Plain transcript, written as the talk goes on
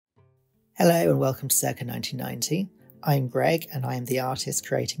Hello and welcome to Circa 1990. I'm Greg and I am the artist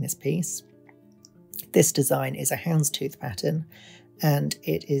creating this piece. This design is a houndstooth pattern and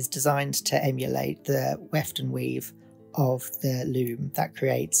it is designed to emulate the weft and weave of the loom that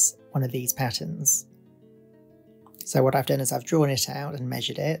creates one of these patterns. So what I've done is I've drawn it out and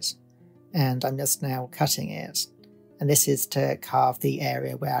measured it, and I'm just now cutting it. And this is to carve the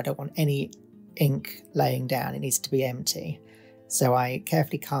area where I don't want any ink laying down, it needs to be empty. So I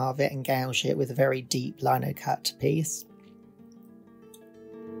carefully carve it and gouge it with a very deep Linocut piece.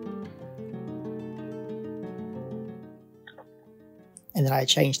 And then I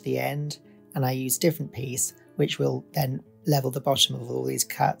change the end and I use a different piece which will then level the bottom of all these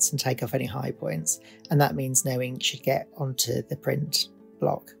cuts and take off any high points. And that means no ink should get onto the print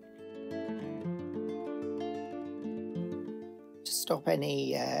block. To stop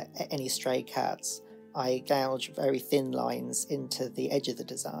any stray cuts, I gouge very thin lines into the edge of the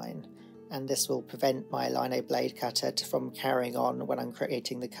design, and this will prevent my lino blade cutter from carrying on when I'm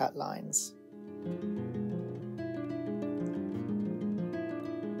creating the cut lines.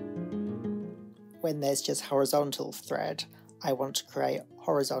 When there's just horizontal thread, I want to create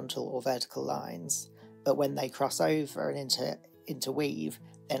horizontal or vertical lines, but when they cross over and interweave,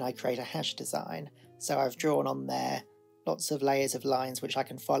 then I create a hash design. So I've drawn on there lots of layers of lines which I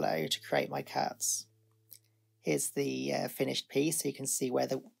can follow to create my cuts. Here's the finished piece, so you can see where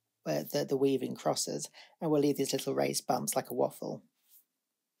the weaving crosses, and we'll leave these little raised bumps like a waffle.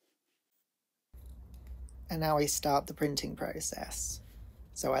 And now I start the printing process.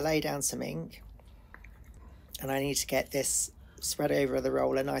 So I lay down some ink, and I need to get this spread over the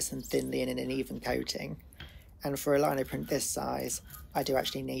roller nice and thinly and in an even coating. And for a lino print this size, I do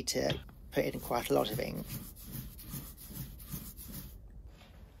actually need to put in quite a lot of ink.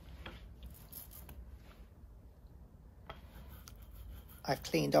 I've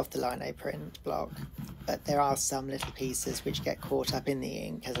cleaned off the lino print block, but there are some little pieces which get caught up in the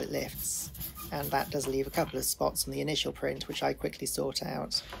ink as it lifts, and that does leave a couple of spots on the initial print which I quickly sort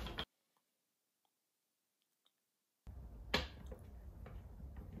out.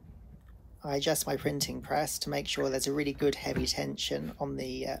 I adjust my printing press to make sure there's a really good heavy tension on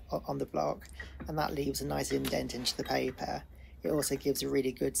the block, and that leaves a nice indent into the paper. It also gives a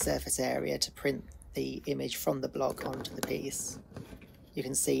really good surface area to print the image from the block onto the piece. You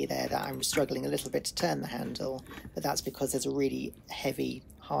can see there that I'm struggling a little bit to turn the handle, but that's because there's a really heavy,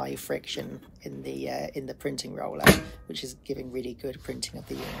 high friction in the printing roller, which is giving really good printing of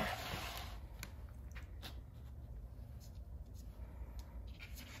the ink.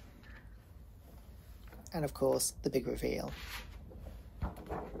 And of course, the big reveal.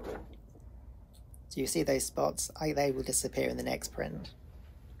 So you see those spots, they will disappear in the next print.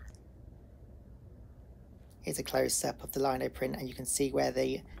 Here's a close-up of the lino print, and you can see where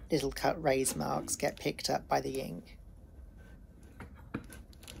the little cut raise marks get picked up by the ink.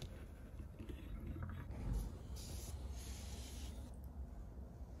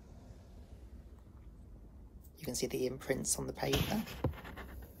 You can see the imprints on the paper.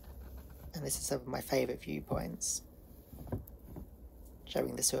 And this is some of my favourite viewpoints,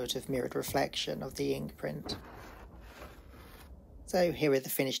 showing the sort of mirrored reflection of the ink print. So here are the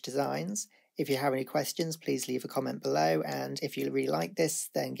finished designs. If you have any questions, please leave a comment below, and if you really like this,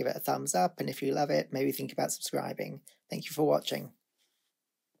 then give it a thumbs up, and if you love it, maybe think about subscribing. Thank you for watching.